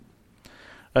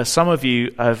Some of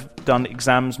you have done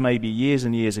exams maybe years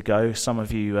and years ago. Some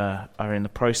of you are in the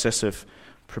process of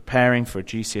preparing for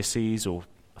GCSEs or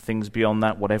things beyond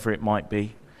that, whatever it might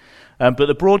be. But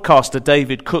the broadcaster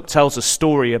David Cook tells a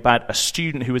story about a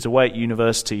student who was away at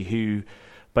university who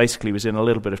basically was in a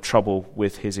little bit of trouble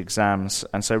with his exams.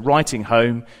 And so writing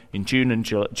home in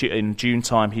June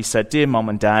time, he said, "Dear Mum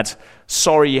and Dad,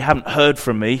 sorry you haven't heard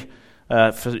from me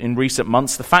in recent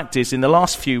months. The fact is, in the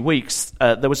last few weeks,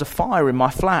 there was a fire in my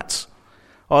flat.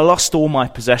 I lost all my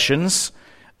possessions.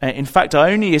 In fact,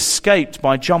 I only escaped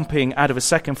by jumping out of a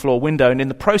second-floor window, and in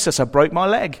the process, I broke my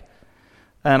leg.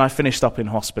 And I finished up in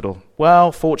hospital.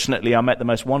 Well, fortunately, I met the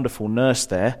most wonderful nurse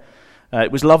there.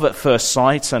 It was love at first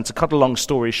sight, and to cut a long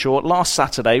story short, last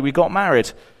Saturday, we got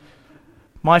married.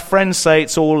 My friends say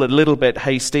it's all a little bit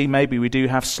hasty. Maybe we do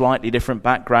have slightly different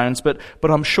backgrounds, but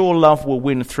I'm sure love will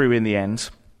win through in the end."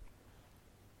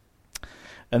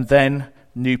 And then,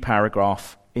 new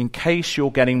paragraph. "In case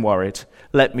you're getting worried,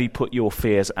 let me put your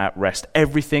fears at rest.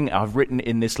 Everything I've written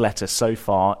in this letter so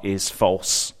far is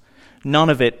false. None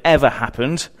of it ever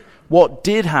happened. What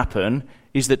did happen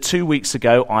is that 2 weeks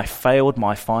ago I failed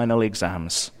my final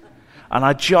exams. And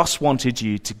I just wanted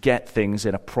you to get things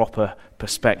in a proper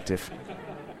perspective."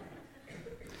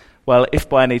 Well, if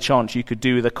by any chance you could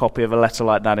do with a copy of a letter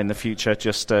like that in the future,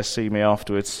 just see me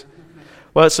afterwards.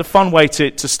 Well, it's a fun way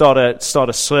to start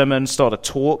a sermon, start a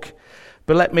talk.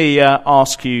 But let me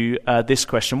ask you this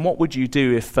question. What would you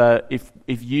do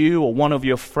if you or one of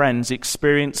your friends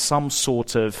experienced some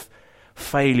sort of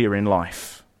failure in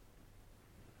life?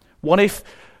 What if,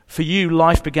 for you,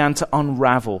 life began to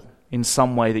unravel in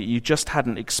some way that you just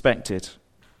hadn't expected?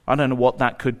 I don't know what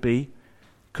that could be.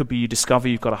 Could be you discover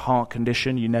you've got a heart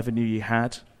condition you never knew you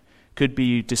had. Could be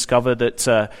you discover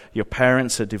that your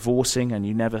parents are divorcing and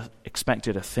you never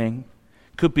expected a thing.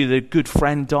 Could be that a good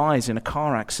friend dies in a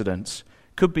car accident.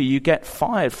 Could be you get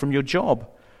fired from your job.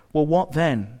 Well, what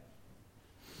then?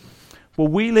 Well,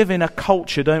 we live in a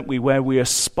culture, don't we, where we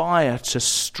aspire to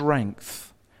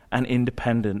strength and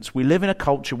independence. We live in a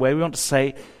culture where we want to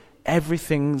say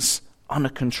everything's under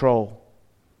control.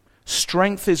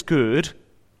 Strength is good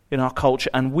in our culture,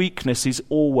 and weakness is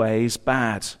always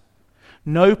bad.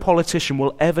 No politician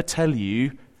will ever tell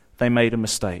you they made a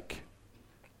mistake.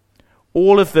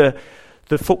 All of the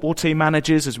football team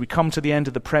managers, as we come to the end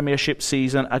of the Premiership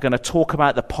season, are going to talk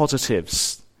about the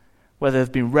positives, whether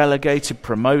they've been relegated,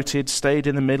 promoted, stayed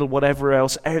in the middle, whatever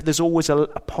else. There's always a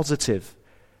positive,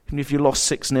 even if you lost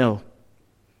 6-0.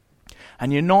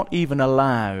 And you're not even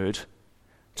allowed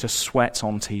to sweat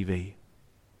on TV.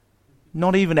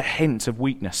 Not even a hint of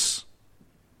weakness.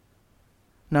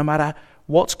 No matter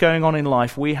what's going on in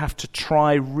life, we have to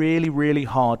try really, really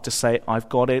hard to say, I've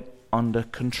got it under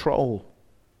control.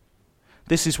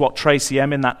 This is what Tracy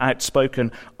Emin, that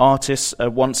outspoken artist,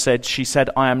 once said. She said,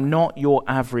 "I am not your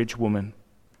average woman,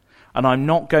 and I'm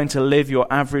not going to live your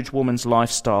average woman's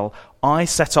lifestyle. I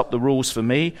set up the rules for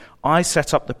me. I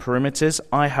set up the perimeters.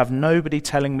 I have nobody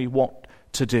telling me what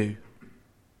to do."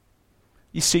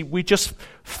 You see, we just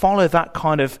follow that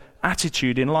kind of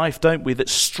attitude in life, don't we? That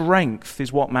strength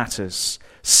is what matters.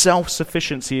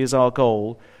 Self-sufficiency is our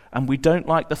goal, and we don't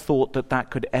like the thought that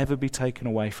that could ever be taken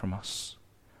away from us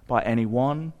by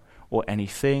anyone or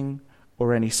anything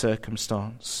or any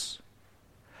circumstance.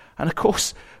 And of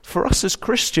course, for us as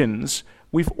Christians,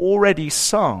 we've already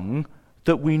sung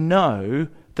that we know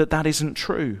that that isn't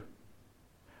true.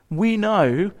 We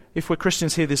know, if we're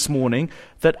Christians here this morning,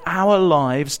 that our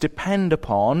lives depend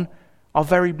upon, our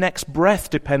very next breath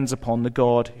depends upon the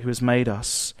God who has made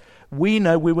us. We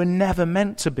know we were never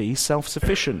meant to be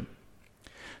self-sufficient.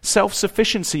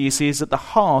 Self-sufficiency, you see, is at the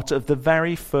heart of the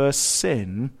very first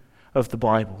sin of the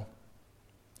Bible.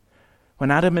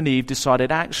 When Adam and Eve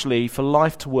decided, actually, for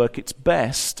life to work, it's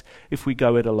best if we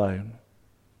go it alone.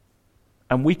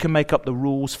 And we can make up the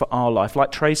rules for our life.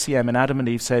 Like Tracy M. and Adam and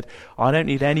Eve said, I don't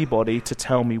need anybody to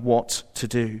tell me what to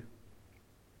do.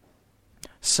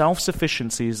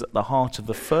 Self-sufficiency is at the heart of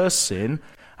the first sin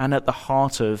and at the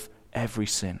heart of every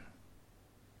sin.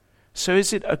 So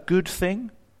is it a good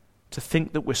thing to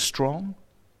think that we're strong?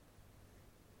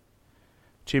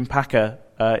 Jim Packer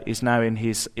is now in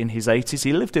his 80s.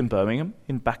 He lived in Birmingham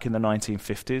back in the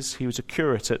 1950s. He was a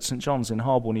curate at St. John's in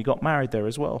Harborne. He got married there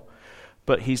as well.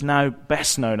 But he's now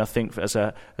best known, I think, as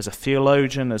a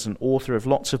theologian, as an author of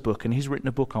lots of books, and he's written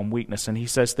a book on weakness, and he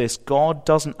says this: God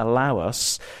doesn't allow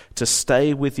us to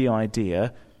stay with the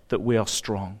idea that we are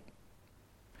strong.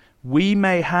 We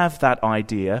may have that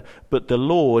idea, but the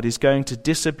Lord is going to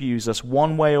disabuse us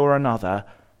one way or another,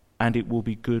 and it will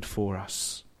be good for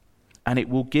us. And it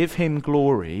will give him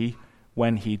glory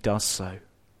when he does so.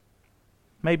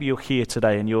 Maybe you're here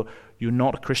today and you're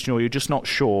not a Christian, or you're just not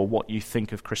sure what you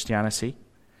think of Christianity.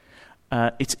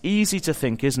 It's easy to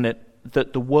think, isn't it,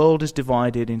 that the world is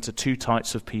divided into two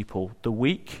types of people, the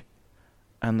weak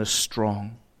and the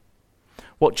strong.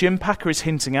 What Jim Packer is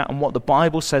hinting at, and what the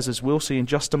Bible says, as we'll see in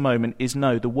just a moment, is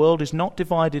no, the world is not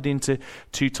divided into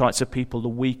two types of people, the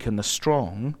weak and the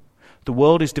strong. The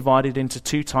world is divided into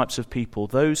two types of people,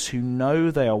 those who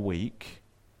know they are weak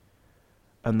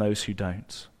and those who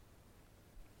don't.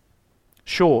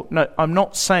 Sure, no, I'm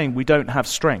not saying we don't have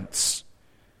strengths,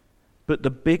 but the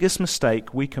biggest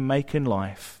mistake we can make in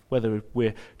life, whether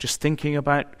we're just thinking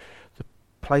about the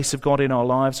place of God in our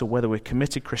lives or whether we're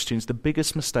committed Christians, the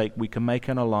biggest mistake we can make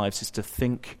in our lives is to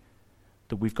think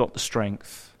that we've got the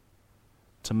strength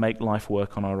to make life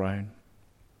work on our own.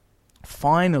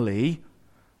 Finally,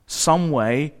 some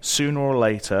way, sooner or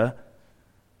later,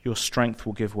 your strength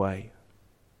will give way.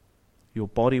 Your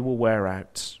body will wear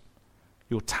out.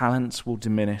 Your talents will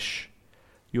diminish.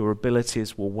 Your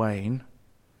abilities will wane.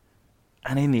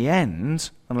 And in the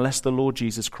end, unless the Lord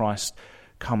Jesus Christ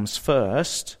comes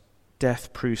first,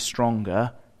 death proves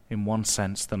stronger in one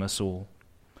sense than us all.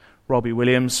 Robbie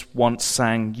Williams once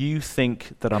sang, "You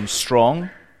think that I'm strong,"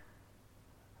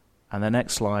 and the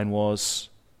next line was,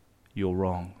 "You're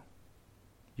wrong.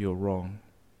 You're wrong."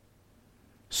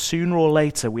 Sooner or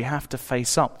later, we have to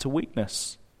face up to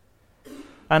weakness.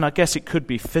 And I guess it could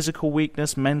be physical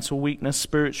weakness, mental weakness,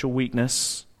 spiritual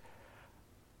weakness.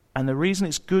 And the reason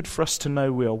it's good for us to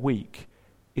know we are weak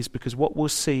is because what we'll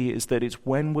see is that it's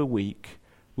when we're weak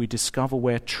we discover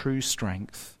where true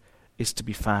strength is to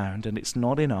be found. And it's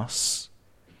not in us,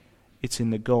 it's in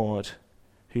the God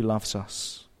who loves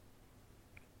us.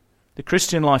 The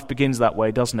Christian life begins that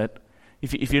way, doesn't it?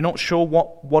 If you're not sure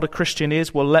what a Christian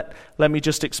is, well, let me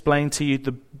just explain to you.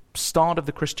 The start of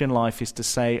the Christian life is to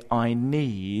say, I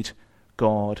need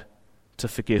God to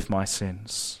forgive my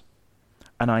sins.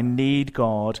 And I need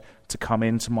God to come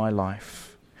into my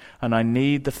life. And I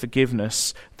need the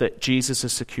forgiveness that Jesus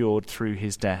has secured through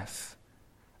his death.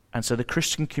 And so the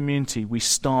Christian community, we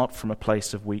start from a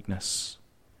place of weakness.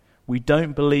 We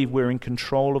don't believe we're in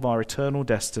control of our eternal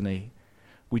destiny.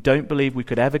 We don't believe we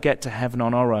could ever get to heaven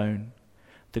on our own.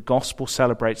 The gospel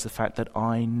celebrates the fact that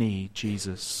I need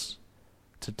Jesus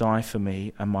to die for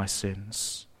me and my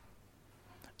sins.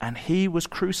 And he was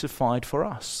crucified for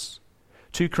us.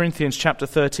 2 Corinthians chapter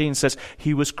 13 says,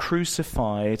 he was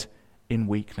crucified in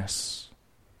weakness.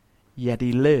 Yet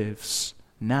he lives,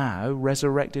 now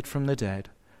resurrected from the dead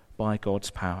by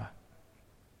God's power.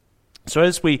 So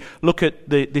as we look at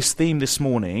this theme this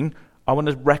morning, I want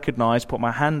to recognize, put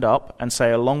my hand up and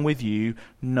say along with you,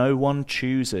 no one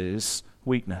chooses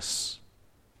weakness.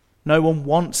 No one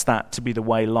wants that to be the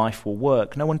way life will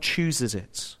work. No one chooses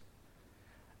it.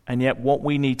 And yet what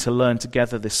we need to learn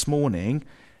together this morning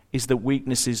is that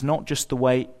weakness is not just the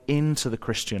way into the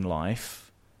Christian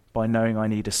life by knowing I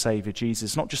need a Savior,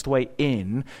 Jesus. It's not just the way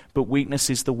in, but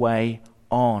weakness is the way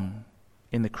on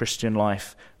in the Christian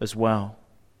life as well.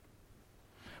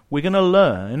 We're going to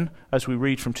learn, as we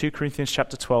read from 2 Corinthians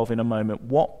chapter 12 in a moment,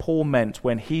 what Paul meant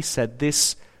when he said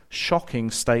this shocking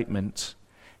statement.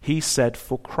 He said,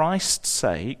 for Christ's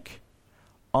sake,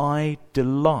 I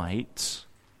delight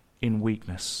in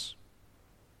weakness.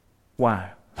 Wow,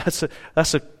 that's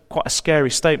quite a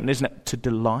scary statement, isn't it? To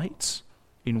delight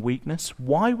in weakness.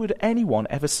 Why would anyone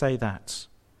ever say that?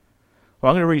 Well,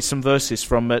 I'm going to read some verses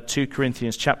from 2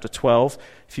 Corinthians chapter 12.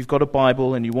 If you've got a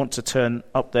Bible and you want to turn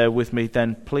up there with me,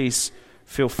 then please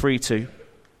feel free to.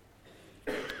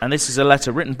 And this is a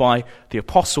letter written by the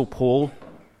Apostle Paul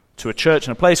to a church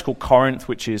in a place called Corinth,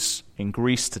 which is in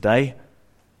Greece today.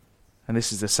 And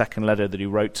this is the second letter that he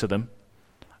wrote to them.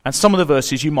 And some of the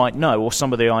verses you might know, or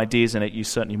some of the ideas in it you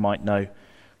certainly might know,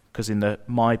 because in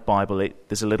my Bible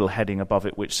there's a little heading above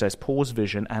it which says Paul's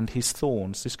vision and his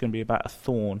thorns. This is going to be about a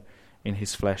thorn in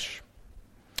his flesh.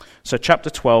 So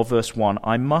chapter 12, verse 1,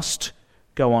 I must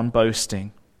go on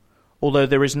boasting. Although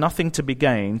there is nothing to be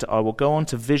gained, I will go on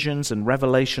to visions and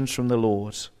revelations from the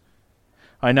Lord.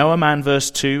 I know a man,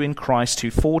 verse 2, in Christ, who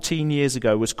 14 years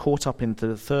ago was caught up into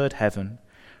the third heaven.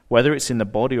 Whether it's in the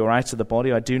body or out of the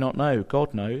body, I do not know.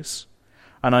 God knows.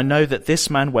 And I know that this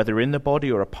man, whether in the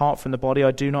body or apart from the body,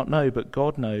 I do not know, but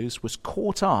God knows, was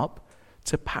caught up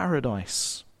to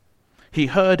paradise. He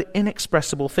heard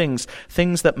inexpressible things,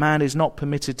 things that man is not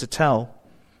permitted to tell.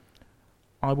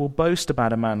 I will boast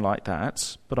about a man like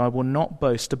that, but I will not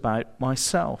boast about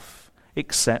myself,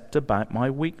 except about my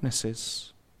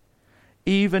weaknesses.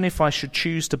 Even if I should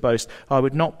choose to boast, I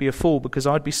would not be a fool, because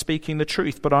I'd be speaking the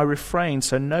truth, but I refrain,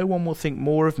 so no one will think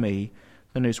more of me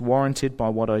than is warranted by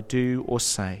what I do or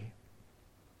say.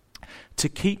 to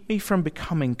keep me from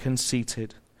becoming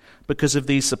conceited. Because of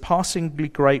these surpassingly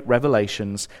great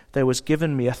revelations, there was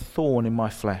given me a thorn in my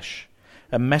flesh,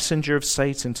 a messenger of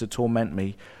Satan to torment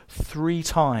me. 3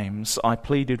 times I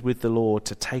pleaded with the Lord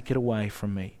to take it away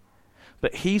from me.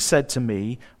 But he said to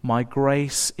me, my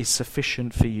grace is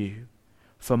sufficient for you,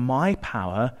 for my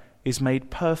power is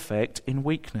made perfect in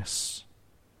weakness.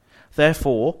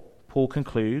 Therefore, Paul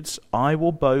concludes, I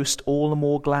will boast all the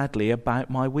more gladly about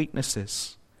my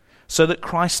weaknesses, so that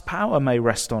Christ's power may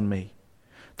rest on me.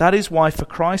 That is why, for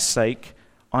Christ's sake,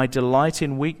 I delight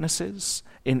in weaknesses,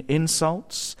 in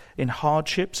insults, in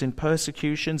hardships, in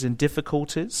persecutions, in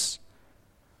difficulties.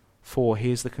 For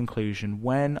here's the conclusion,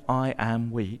 when I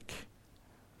am weak,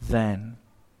 then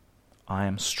I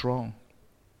am strong.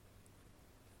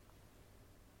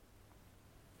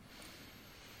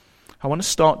 I want to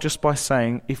start just by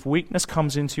saying, if weakness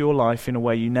comes into your life in a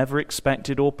way you never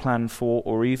expected or planned for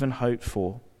or even hoped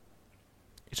for,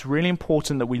 it's really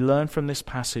important that we learn from this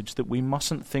passage that we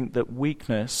mustn't think that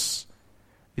weakness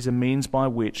is a means by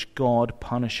which God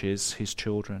punishes his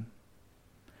children.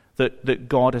 That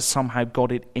God has somehow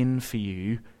got it in for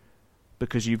you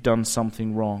because you've done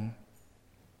something wrong.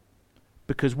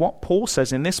 Because what Paul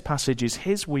says in this passage is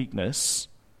his weakness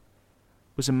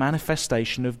was a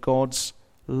manifestation of God's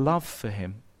love for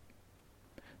him.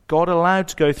 God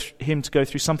allowed him to go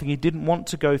through something he didn't want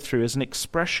to go through as an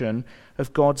expression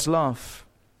of God's love.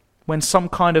 When some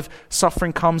kind of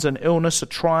suffering comes, an illness, a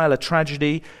trial, a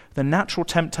tragedy, the natural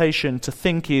temptation to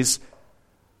think is,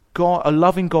 God, a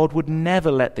loving God would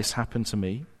never let this happen to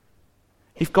me.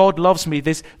 If God loves me,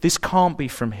 this can't be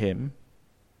from him.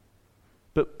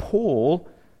 But Paul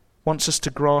wants us to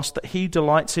grasp that he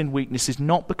delights in weaknesses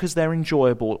not because they're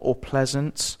enjoyable or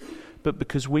pleasant, but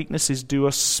because weaknesses do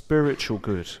us spiritual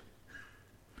good.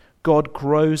 God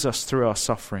grows us through our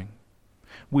suffering.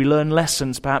 We learn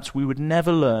lessons perhaps we would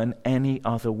never learn any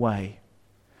other way.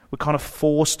 We're kind of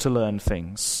forced to learn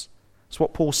things. That's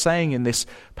what Paul's saying in this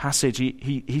passage.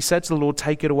 He said to the Lord,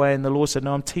 take it away, and the Lord said,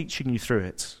 no, I'm teaching you through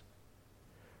it.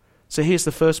 So here's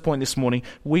the first point this morning.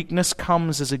 Weakness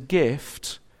comes as a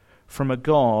gift from a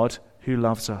God who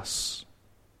loves us.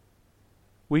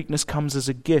 Weakness comes as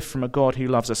a gift from a God who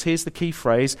loves us. Here's the key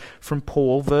phrase from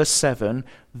Paul, verse 7,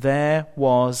 there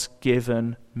was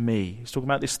given me. He's talking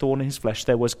about this thorn in his flesh,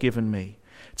 there was given me.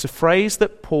 It's a phrase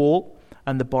that Paul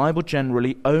and the Bible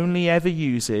generally only ever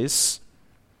uses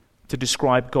to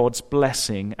describe God's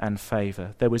blessing and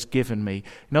favor. There was given me.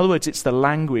 In other words, it's the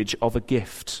language of a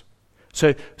gift.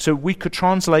 So we could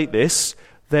translate this,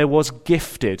 there was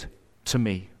gifted to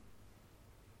me.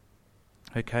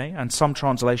 Okay, and some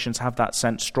translations have that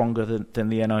sense stronger than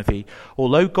the NIV.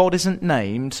 Although God isn't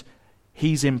named,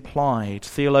 he's implied.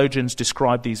 Theologians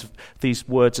describe these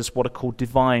words as what are called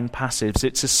divine passives.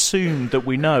 It's assumed that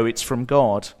we know it's from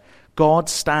God. God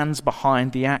stands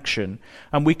behind the action.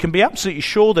 And we can be absolutely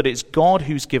sure that it's God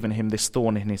who's given him this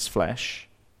thorn in his flesh,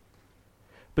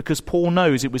 because Paul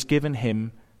knows it was given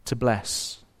him to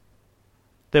bless.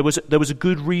 There was a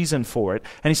good reason for it.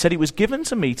 And he said, it was given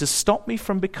to me to stop me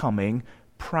from becoming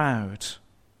proud.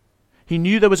 He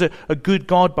knew there was a good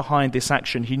God behind this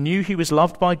action. He knew he was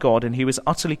loved by God, and he was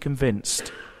utterly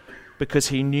convinced because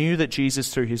he knew that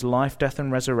Jesus, through his life, death,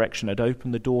 and resurrection, had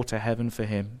opened the door to heaven for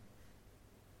him.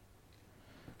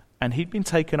 And he'd been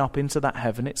taken up into that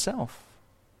heaven itself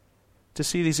to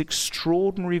see these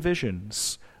extraordinary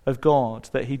visions of God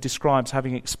that he describes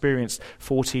having experienced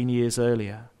 14 years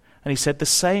earlier. And he said the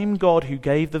same God who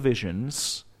gave the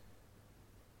visions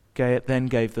then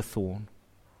gave the thorn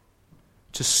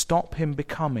to stop him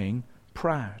becoming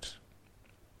proud.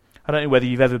 I don't know whether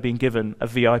you've ever been given a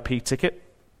VIP ticket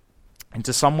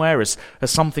into somewhere as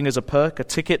something as a perk, a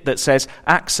ticket that says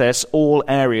access all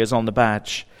areas on the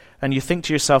badge. And you think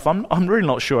to yourself, I'm really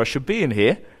not sure I should be in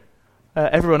here.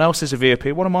 Everyone else is a VIP.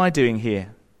 What am I doing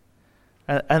here?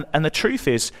 And the truth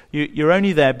is, you're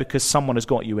only there because someone has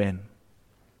got you in.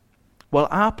 Well,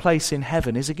 our place in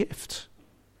heaven is a gift.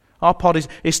 Our part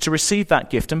is to receive that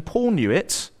gift. And Paul knew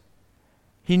it.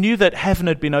 He knew that heaven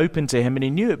had been opened to him, and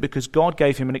he knew it because God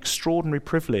gave him an extraordinary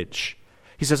privilege.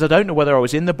 He says, I don't know whether I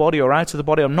was in the body or out of the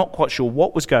body. I'm not quite sure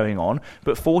what was going on.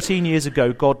 But 14 years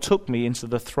ago, God took me into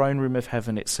the throne room of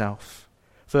heaven itself.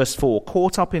 Verse 4,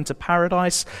 caught up into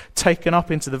paradise, taken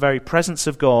up into the very presence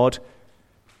of God,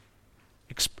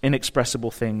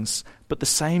 inexpressible things. But the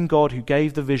same God who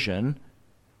gave the vision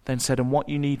then said, and what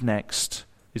you need next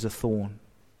is a thorn.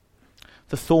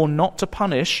 The thorn not to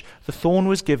punish, the thorn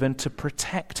was given to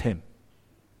protect him.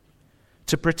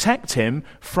 To protect him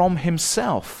from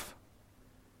himself.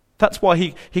 That's why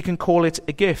he can call it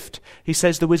a gift. He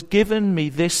says, there was given me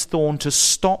this thorn to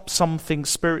stop something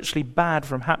spiritually bad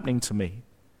from happening to me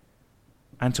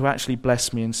and to actually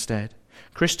bless me instead.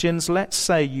 Christians, let's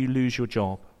say you lose your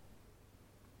job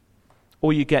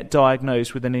or you get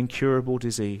diagnosed with an incurable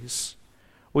disease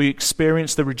or you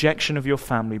experience the rejection of your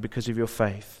family because of your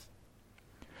faith.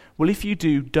 Well, if you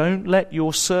do, don't let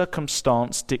your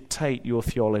circumstance dictate your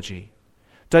theology.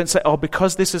 Don't say, oh,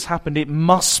 because this has happened, it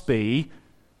must be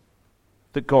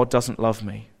that God doesn't love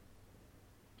me.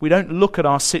 We don't look at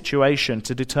our situation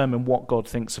to determine what God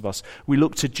thinks of us. We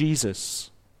look to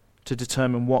Jesus to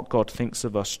determine what God thinks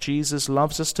of us. Jesus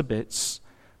loves us to bits,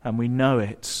 and we know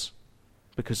it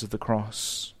because of the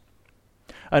cross.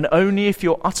 And only if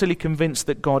you're utterly convinced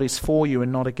that God is for you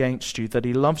and not against you, that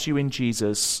he loves you in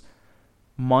Jesus,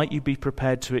 might you be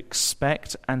prepared to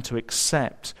expect and to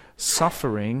accept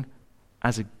suffering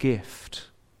as a gift,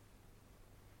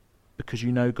 because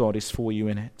you know God is for you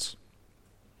in it.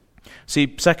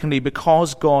 See, secondly,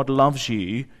 because God loves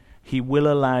you, he will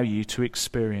allow you to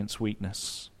experience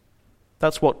weakness.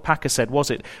 That's what Packer said,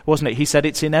 wasn't it? He said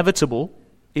it's inevitable.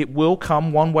 It will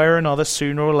come one way or another,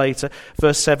 sooner or later.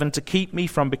 Verse 7, to keep me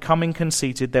from becoming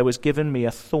conceited, there was given me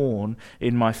a thorn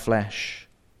in my flesh.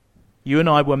 You and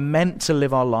I were meant to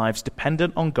live our lives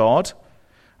dependent on God.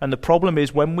 And the problem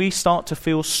is when we start to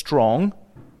feel strong,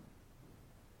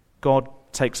 God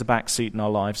takes a back seat in our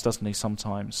lives, doesn't he,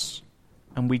 sometimes?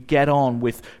 And we get on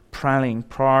with praying,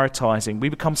 prioritizing. We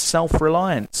become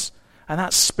self-reliant. And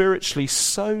that's spiritually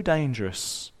so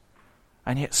dangerous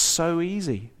and yet so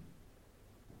easy.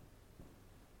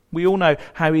 We all know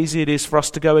how easy it is for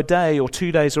us to go a day or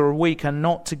 2 days or a week and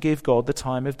not to give God the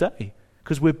time of day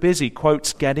because we're busy,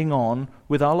 quotes, getting on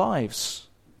with our lives.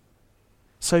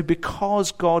 So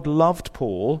because God loved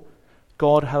Paul,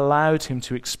 God allowed him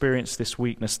to experience this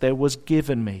weakness. There was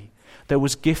given me, there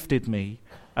was gifted me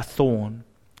a thorn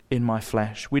in my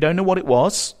flesh. We don't know what it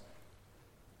was.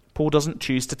 Paul doesn't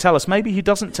choose to tell us. Maybe he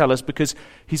doesn't tell us because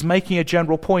he's making a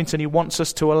general point and he wants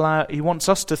us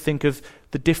to think of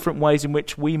the different ways in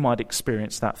which we might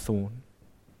experience that thorn.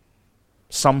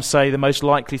 Some say the most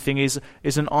likely thing is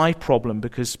an eye problem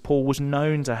because Paul was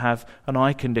known to have an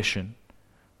eye condition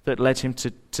that led him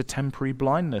to temporary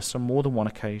blindness on more than one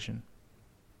occasion.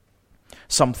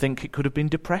 Some think it could have been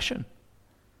depression.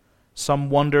 Some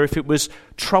wonder if it was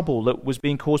trouble that was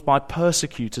being caused by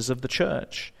persecutors of the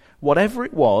church. Whatever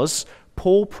it was,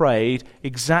 Paul prayed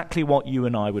exactly what you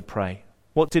and I would pray.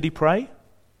 What did he pray?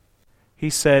 He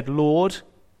said, Lord,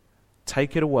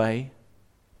 take it away,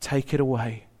 take it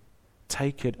away,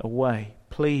 take it away,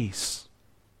 please.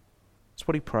 That's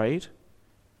what he prayed.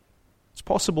 It's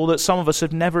possible that some of us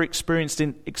have never experienced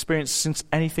since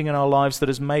anything in our lives that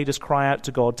has made us cry out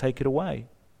to God, take it away,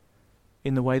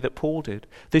 in the way that Paul did.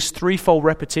 This threefold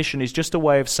repetition is just a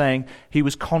way of saying he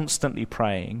was constantly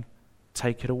praying,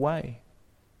 take it away.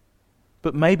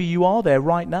 But maybe you are there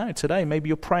right now, today. Maybe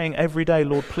you're praying every day,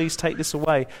 Lord, please take this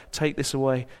away, take this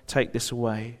away, take this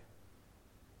away.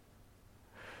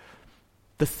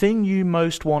 The thing you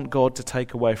most want God to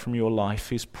take away from your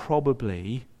life is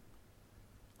probably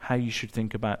how you should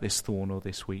think about this thorn or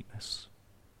this weakness.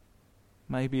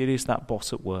 Maybe it is that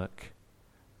boss at work.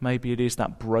 Maybe it is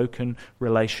that broken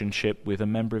relationship with a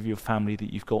member of your family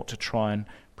that you've got to try and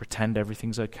pretend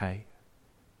everything's okay.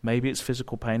 Maybe it's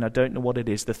physical pain. I don't know what it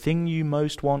is. The thing you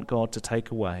most want God to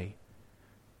take away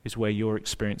is where you're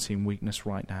experiencing weakness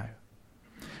right now.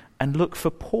 And look, for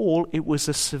Paul, it was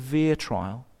a severe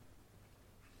trial.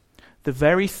 The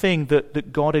very thing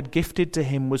that God had gifted to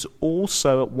him was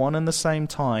also at one and the same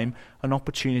time an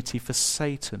opportunity for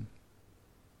Satan.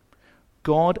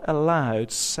 God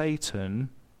allowed Satan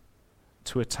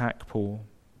to attack Paul,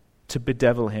 to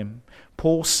bedevil him.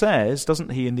 Paul says, doesn't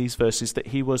he, in these verses, that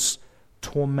he was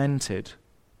tormented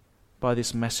by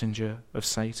this messenger of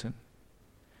Satan.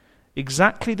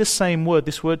 Exactly the same word,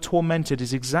 this word tormented,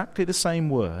 is exactly the same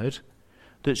word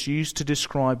that's used to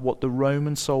describe what the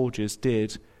Roman soldiers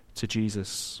did to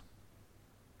Jesus.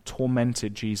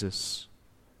 Tormented Jesus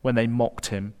when they mocked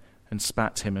him and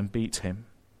spat him and beat him.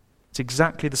 It's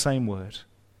exactly the same word.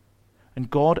 And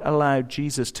God allowed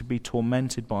Jesus to be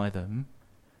tormented by them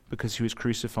because he was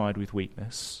crucified with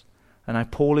weakness. And now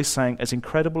Paul is saying, as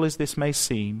incredible as this may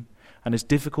seem, and as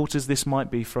difficult as this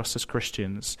might be for us as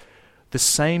Christians, the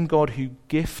same God who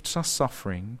gifts us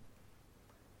suffering,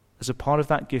 as a part of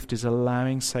that gift, is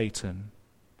allowing Satan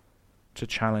to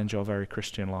challenge our very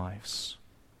Christian lives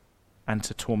and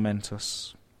to torment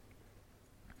us.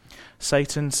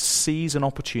 Satan sees an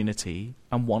opportunity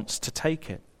and wants to take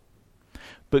it.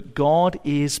 But God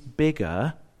is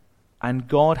bigger, and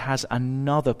God has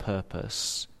another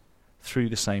purpose through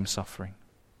the same suffering.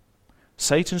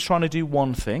 Satan's trying to do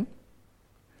one thing,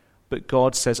 but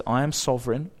God says, I am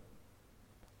sovereign,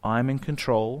 I am in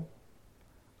control,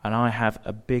 and I have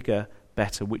a bigger,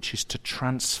 better, which is to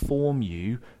transform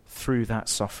you through that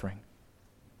suffering.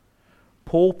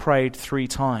 Paul prayed 3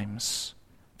 times,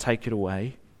 take it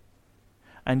away.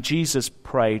 And Jesus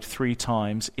prayed 3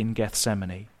 times in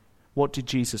Gethsemane. What did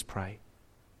Jesus pray?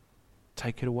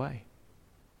 Take it away.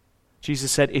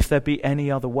 Jesus said, if there be any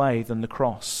other way than the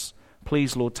cross,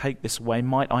 please, Lord, take this away.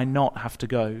 Might I not have to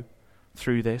go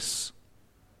through this?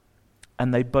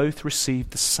 And they both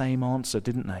received the same answer,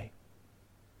 didn't they?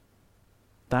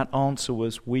 That answer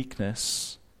was,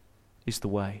 weakness is the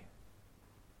way.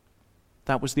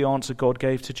 That was the answer God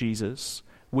gave to Jesus.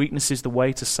 Weakness is the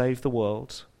way to save the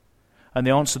world. And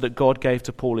the answer that God gave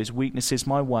to Paul is, weakness is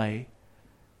my way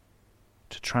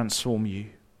to transform you.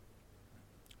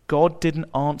 God didn't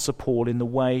answer Paul in the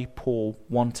way Paul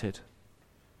wanted.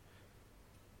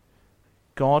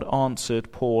 God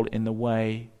answered Paul in the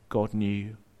way God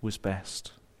knew was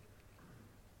best.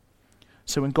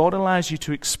 So when God allows you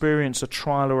to experience a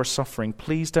trial or a suffering,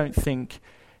 please don't think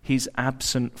he's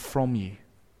absent from you.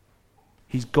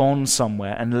 He's gone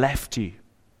somewhere and left you.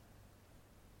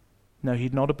 No,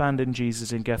 he'd not abandoned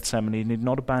Jesus in Gethsemane, and he'd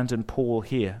not abandoned Paul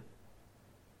here.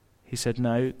 He said,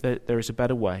 no, there is a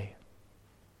better way,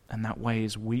 and that way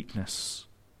is weakness.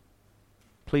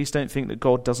 Please don't think that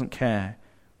God doesn't care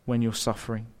when you're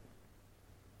suffering.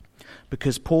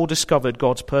 Because Paul discovered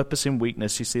God's purpose in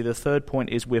weakness. You see, the third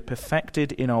point is we're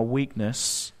perfected in our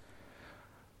weakness,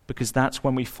 because that's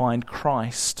when we find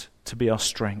Christ to be our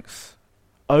strength.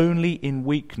 Only in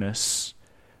weakness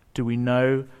do we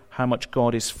know how much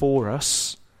God is for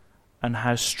us and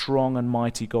how strong and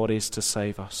mighty God is to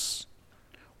save us.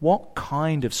 What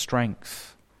kind of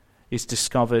strength is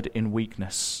discovered in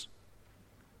weakness?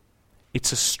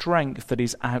 It's a strength that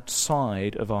is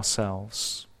outside of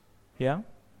ourselves. Yeah?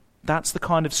 That's the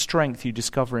kind of strength you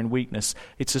discover in weakness.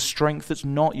 It's a strength that's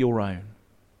not your own.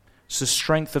 It's the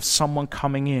strength of someone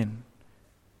coming in.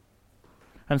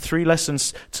 And 3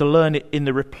 lessons to learn in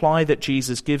the reply that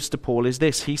Jesus gives to Paul is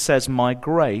this. He says, my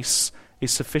grace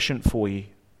is sufficient for you.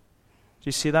 Do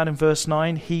you see that in verse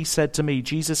 9? He said to me,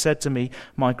 Jesus said to me,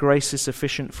 my grace is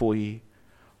sufficient for you.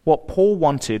 What Paul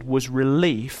wanted was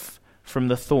relief from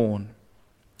the thorn.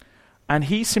 And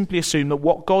he simply assumed that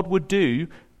what God would do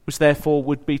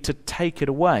would be to take it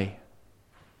away.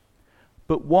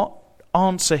 But what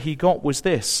answer he got was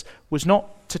this, was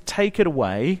not to take it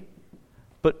away,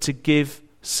 but to give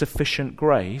sufficient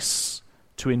grace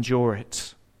to endure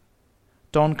it.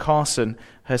 Don Carson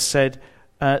has said,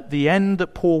 the end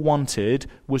that Paul wanted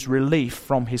was relief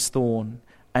from his thorn,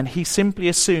 and he simply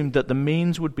assumed that the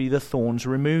means would be the thorn's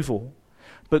removal.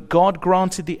 But God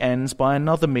granted the ends by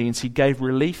another means. He gave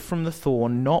relief from the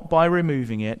thorn, not by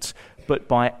removing it, but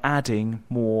by adding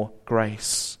more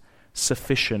grace,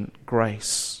 sufficient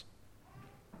grace.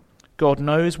 God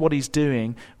knows what he's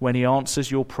doing when he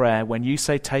answers your prayer, when you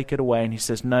say take it away, and he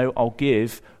says, no, I'll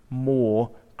give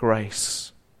more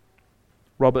grace.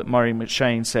 Robert Murray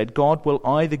McCheyne said, God will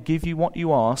either give you what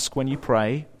you ask when you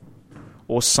pray,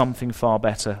 or something far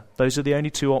better. Those are the only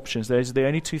 2 options. Those are the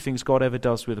only 2 things God ever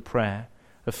does with a prayer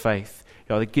of faith.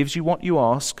 He either gives you what you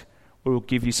ask, or he'll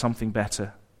give you something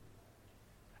better.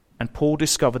 And Paul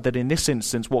discovered that in this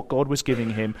instance, what God was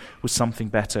giving him was something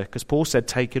better. Because Paul said,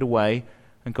 take it away.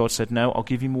 And God said, no, I'll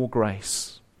give you more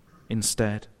grace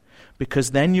instead.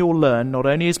 Because then you'll learn, not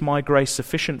only is my grace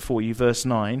sufficient for you, verse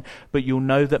 9, but you'll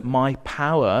know that my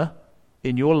power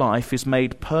in your life is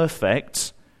made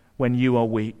perfect when you are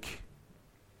weak.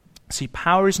 See,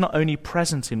 power is not only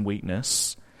present in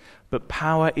weakness, but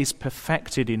power is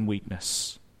perfected in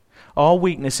weakness. Our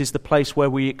weakness is the place where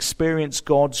we experience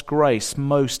God's grace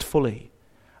most fully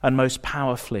and most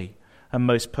powerfully and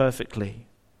most perfectly.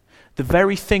 The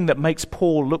very thing that makes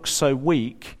Paul look so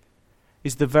weak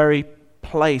is the very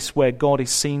place where God is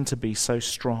seen to be so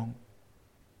strong.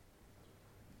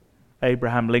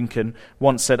 Abraham Lincoln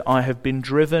once said, I have been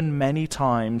driven many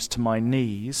times to my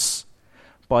knees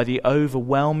by the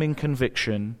overwhelming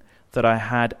conviction that I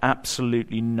had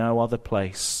absolutely no other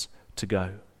place to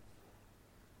go.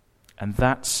 And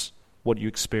that's what you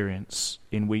experience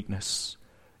in weakness.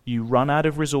 You run out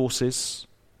of resources.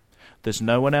 There's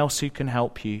no one else who can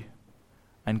help you.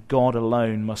 And God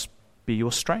alone must be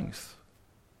your strength.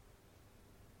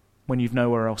 When you've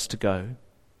nowhere else to go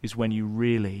is when you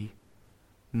really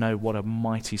know what a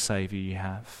mighty Saviour you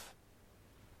have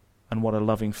and what a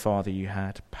loving Father you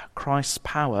had. Christ's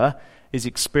power is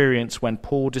experienced when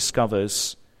Paul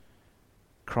discovers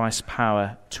Christ's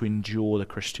power to endure the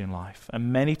Christian life.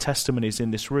 And many testimonies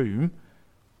in this room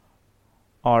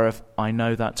are of, I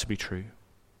know that to be true.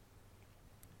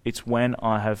 It's when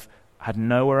I have had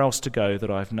nowhere else to go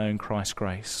that I've known Christ's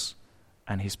grace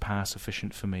and his power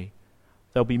sufficient for me.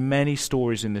 There'll be many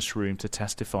stories in this room to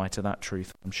testify to that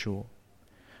truth, I'm sure.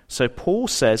 So Paul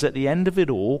says at the end of it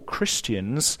all,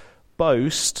 Christians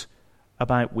boast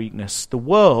about weakness. The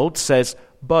world says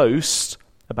boast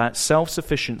about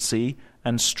self-sufficiency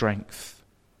and strength.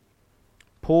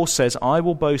 Paul says, I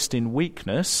will boast in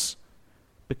weakness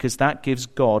because that gives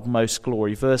God most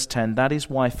glory. Verse 10, that is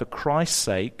why for Christ's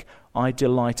sake I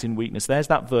delight in weakness. There's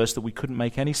that verse that we couldn't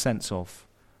make any sense of.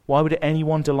 Why would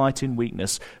anyone delight in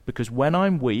weakness? Because when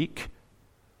I'm weak,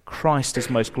 Christ is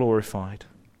most glorified.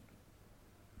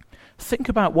 Think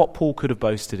about what Paul could have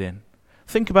boasted in.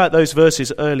 Think about those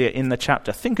verses earlier in the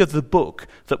chapter. Think of the book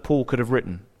that Paul could have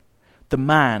written. The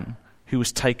man who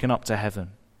was taken up to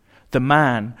heaven. The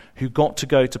man who got to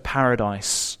go to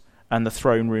paradise and the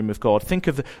throne room of God. Think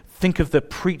of the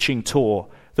preaching tour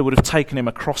that would have taken him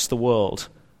across the world.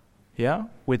 Yeah?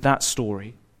 With that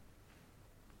story.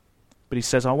 But he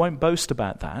says, I won't boast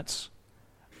about that.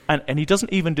 And he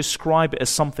doesn't even describe it as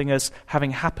something as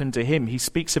having happened to him. He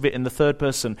speaks of it in the third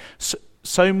person.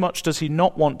 So much does he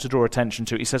not want to draw attention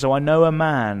to it. He says, I know a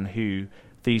man who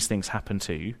these things happen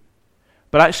to.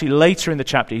 But actually later in the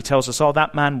chapter he tells us,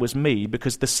 that man was me,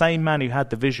 because the same man who had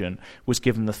the vision was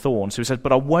given the thorn. So he says,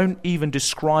 but I won't even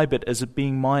describe it as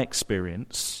being my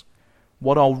experience.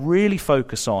 What I'll really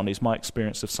focus on is my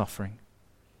experience of suffering.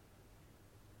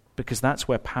 Because that's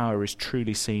where power is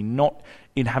truly seen, not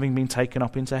in having been taken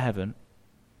up into heaven,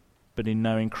 but in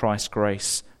knowing Christ's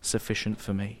grace sufficient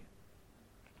for me.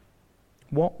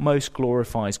 What most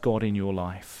glorifies God in your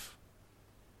life?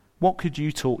 What could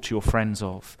you talk to your friends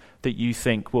of that you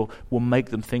think will make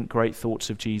them think great thoughts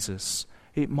of Jesus?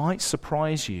 It might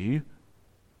surprise you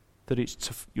that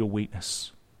it's your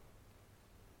weakness.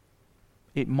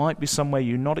 It might be somewhere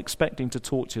you're not expecting to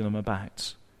talk to them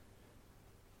about.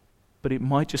 But it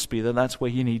might just be that that's where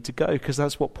you need to go, because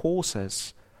that's what Paul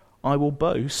says. I will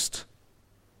boast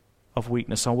of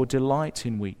weakness. I will delight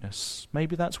in weakness.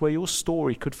 Maybe that's where your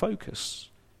story could focus.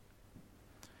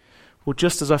 Well,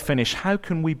 just as I finish, how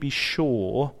can we be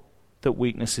sure that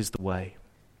weakness is the way?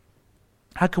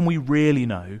 How can we really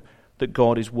know that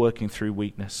God is working through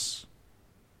weakness?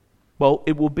 Well,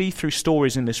 it will be through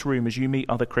stories in this room as you meet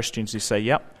other Christians who say,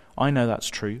 yep, I know that's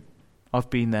true. I've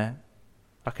been there.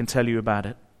 I can tell you about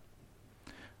it.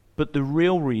 But the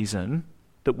real reason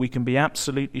that we can be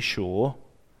absolutely sure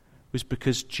was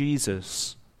because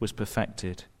Jesus was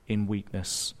perfected in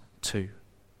weakness too.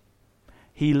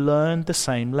 He learned the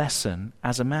same lesson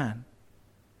as a man.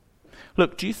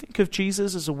 Look, do you think of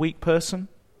Jesus as a weak person?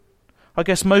 I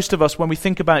guess most of us, when we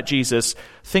think about Jesus,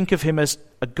 think of him as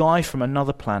a guy from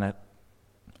another planet,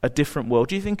 a different world.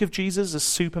 Do you think of Jesus as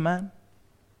Superman?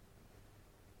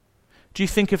 Do you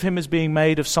think of him as being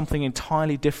made of something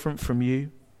entirely different from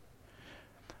you?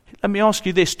 Let me ask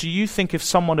you this. Do you think if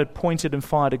someone had pointed and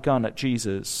fired a gun at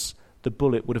Jesus, the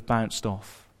bullet would have bounced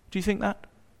off? Do you think that?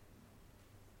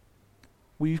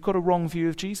 Well, you've got a wrong view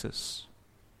of Jesus.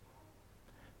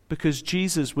 Because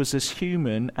Jesus was as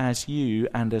human as you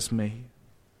and as me.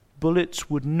 Bullets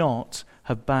would not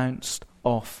have bounced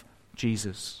off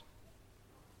Jesus.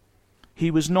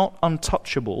 He was not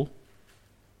untouchable.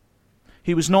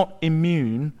 He was not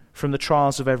immune from the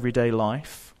trials of everyday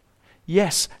life.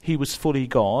 Yes, he was fully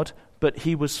God, but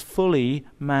he was fully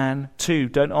man too.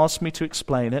 Don't ask me to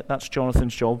explain it. That's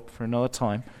Jonathan's job for another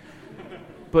time.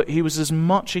 But he was as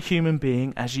much a human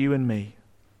being as you and me.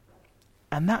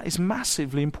 And that is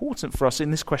massively important for us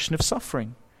in this question of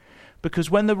suffering. Because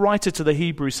when the writer to the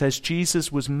Hebrews says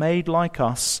Jesus was made like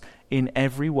us in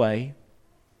every way,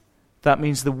 that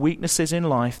means the weaknesses in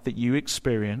life that you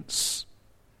experience,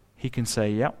 he can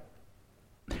say, yep,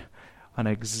 I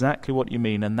know exactly what you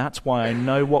mean, and that's why I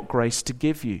know what grace to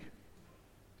give you,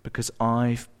 because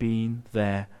I've been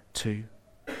there too.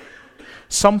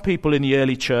 Some people in the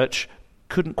early church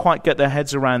couldn't quite get their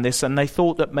heads around this, and they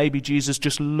thought that maybe Jesus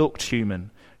just looked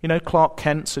human. You know, Clark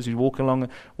Kent, as he's walking along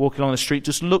the street,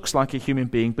 just looks like a human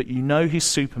being, but you know he's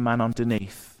Superman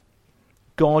underneath.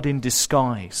 God in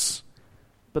disguise.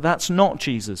 But that's not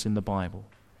Jesus in the Bible.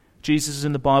 Jesus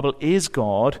in the Bible is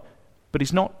God, but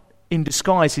he's not in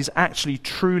disguise. He's actually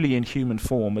truly in human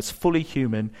form, as fully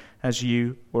human as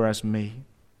you or as me.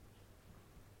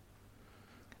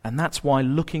 And that's why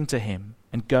looking to him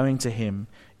and going to him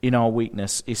in our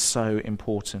weakness is so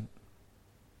important.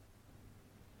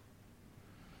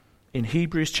 In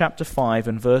Hebrews chapter 5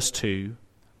 and verse 2,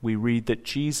 we read that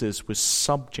Jesus was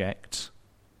subject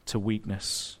to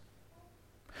weakness.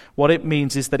 What it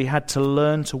means is that he had to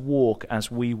learn to walk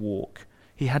as we walk.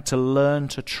 He had to learn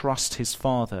to trust his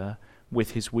Father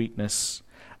with his weakness.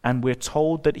 And we're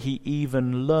told that he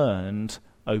even learned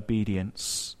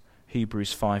obedience.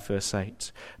 Hebrews 5 verse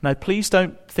 8. Now please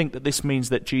don't think that this means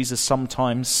that Jesus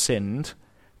sometimes sinned.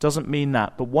 Doesn't mean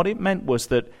that. But what it meant was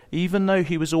that even though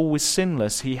he was always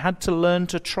sinless, he had to learn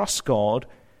to trust God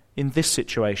in this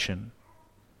situation.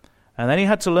 And then he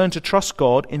had to learn to trust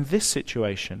God in this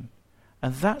situation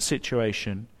and that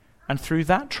situation and through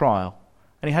that trial.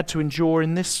 And he had to endure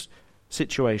in this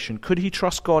situation. Could he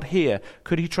trust God here?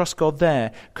 Could he trust God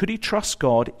there? Could he trust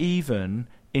God even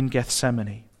in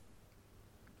Gethsemane?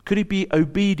 Could he be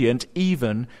obedient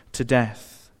even to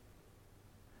death?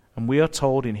 And we are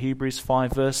told in Hebrews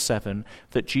 5 verse 7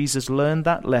 that Jesus learned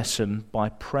that lesson by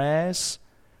prayers,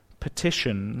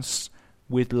 petitions,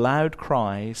 with loud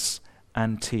cries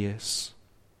and tears.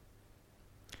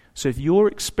 So if your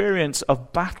experience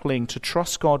of battling to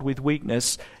trust God with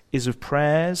weakness is of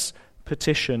prayers,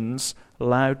 petitions,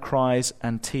 loud cries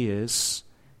and tears,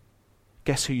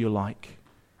 guess who you're like?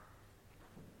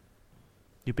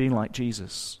 You're being like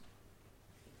Jesus.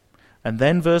 And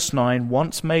then verse 9,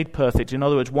 once made perfect, in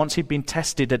other words, once he'd been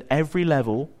tested at every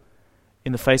level,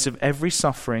 in the face of every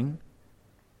suffering,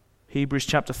 Hebrews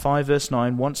chapter 5 verse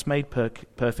 9, once made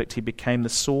perfect, he became the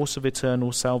source of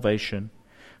eternal salvation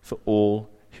for all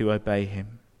who obey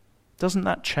him. Doesn't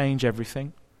that change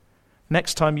everything?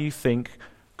 Next time you think,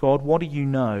 God, what do you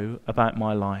know about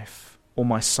my life or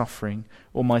my suffering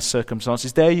or my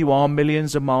circumstances? There you are,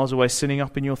 millions of miles away, sitting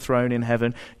up in your throne in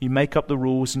heaven. You make up the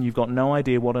rules and you've got no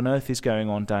idea what on earth is going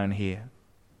on down here.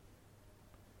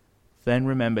 Then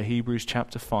remember Hebrews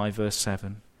chapter 5 verse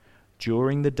 7.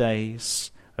 During the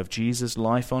days of Jesus'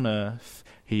 life on earth,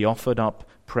 he offered up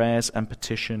prayers and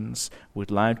petitions with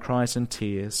loud cries and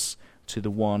tears to the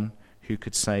one who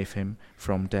could save him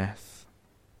from death.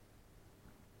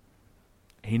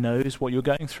 He knows what you're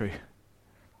going through.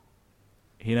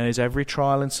 He knows every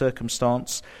trial and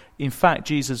circumstance. In fact,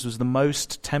 Jesus was the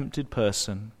most tempted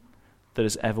person that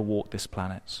has ever walked this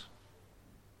planet.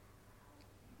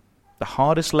 The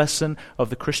hardest lesson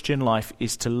of the Christian life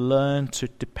is to learn to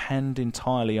depend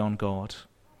entirely on God.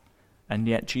 And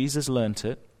yet Jesus learnt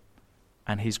it,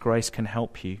 and his grace can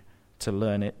help you to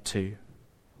learn it too.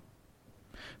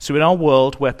 So in our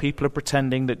world where people are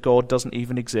pretending that God doesn't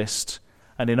even exist,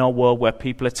 and in our world where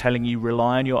people are telling you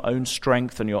rely on your own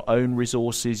strength and your own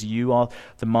resources, you are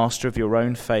the master of your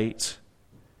own fate,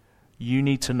 you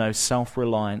need to know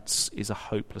self-reliance is a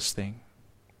hopeless thing.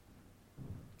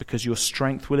 Because your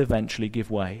strength will eventually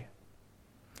give way.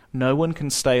 No one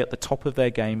can stay at the top of their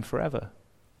game forever.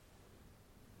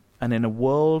 And in a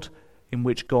world in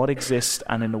which God exists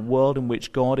and in a world in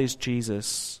which God is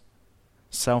Jesus,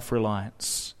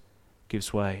 self-reliance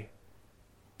gives way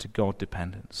to God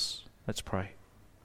dependence. Let's pray.